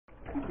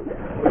Right,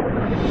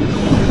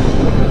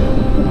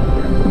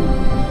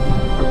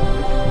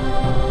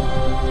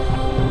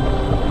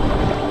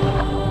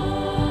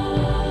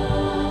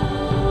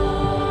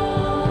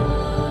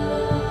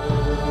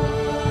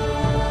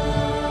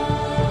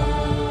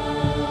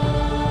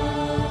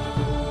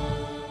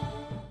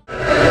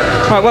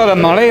 well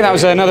done, Molly. That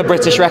was another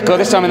British record,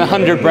 this time in the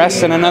 100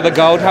 breast and another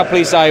gold. How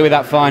pleased are you with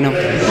that final?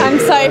 I'm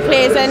so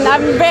pleased, and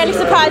I'm really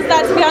surprised at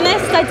that, to be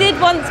honest. I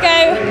did want to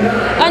go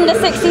under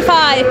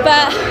 65,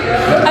 but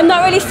I'm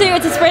not really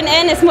suited to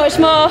sprinting. It's much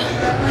more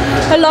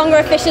a longer,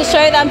 efficient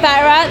stroke that I'm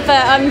better at,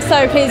 but I'm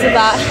so pleased with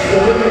that.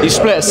 You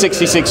split a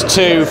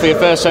 66.2 for your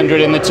first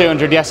 100 in the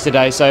 200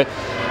 yesterday, so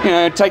you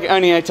know,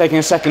 only taking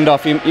a second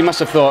off, you must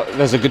have thought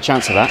there's a good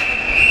chance of that.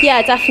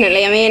 Yeah,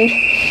 definitely. I mean,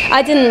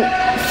 I didn't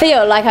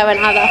feel like I went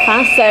out that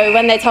fast, so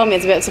when they told me, I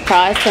was a bit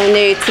surprised. So I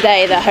knew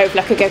today that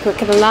hopefully I could go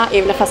quicker than that,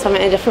 even if I swam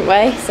it in a different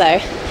way. So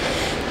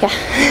yeah.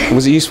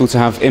 Was it useful to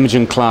have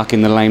Imogen Clark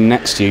in the lane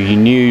next to you? You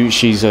knew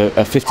she's a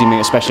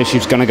 50-metre specialist. She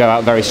was going to go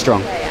out very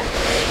strong.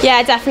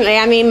 Yeah, definitely.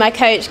 I mean, my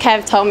coach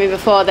Kev told me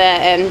before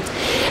that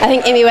I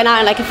think Imi went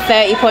out in like a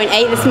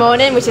 30.8 this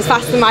morning, which is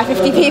faster than my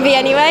 50 PB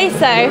anyway.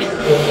 So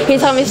he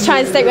told me to try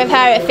and stick with her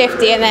at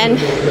 50 and then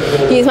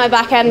use my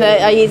back end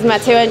that I used my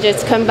 200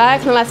 to come back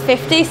in the last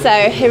 50. So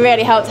it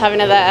really helped having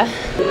her there.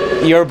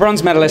 You're a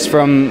bronze medalist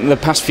from the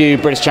past few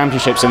British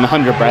Championships in the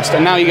 100 breast,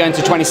 and now you're going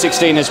to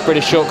 2016 as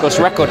British short course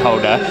record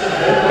holder.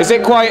 Is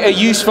it quite a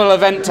useful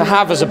event to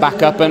have as a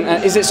backup, and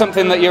is it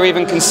something that you're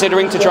even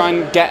considering to try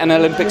and get an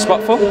Olympic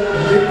spot for?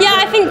 Yeah,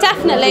 I think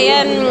definitely.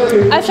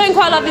 I've shown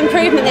quite a lot of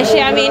improvement this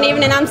year. I mean,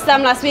 even in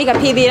Amsterdam last week I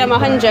PB'd on my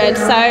 100,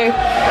 so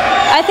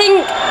I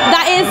think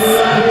that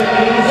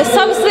it's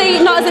obviously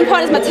not as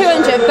important as my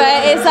 200,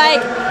 but it's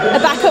like a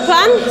backup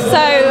plan, so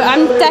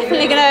I'm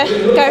definitely going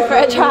to go for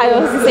a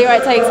trials and see where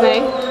it takes me.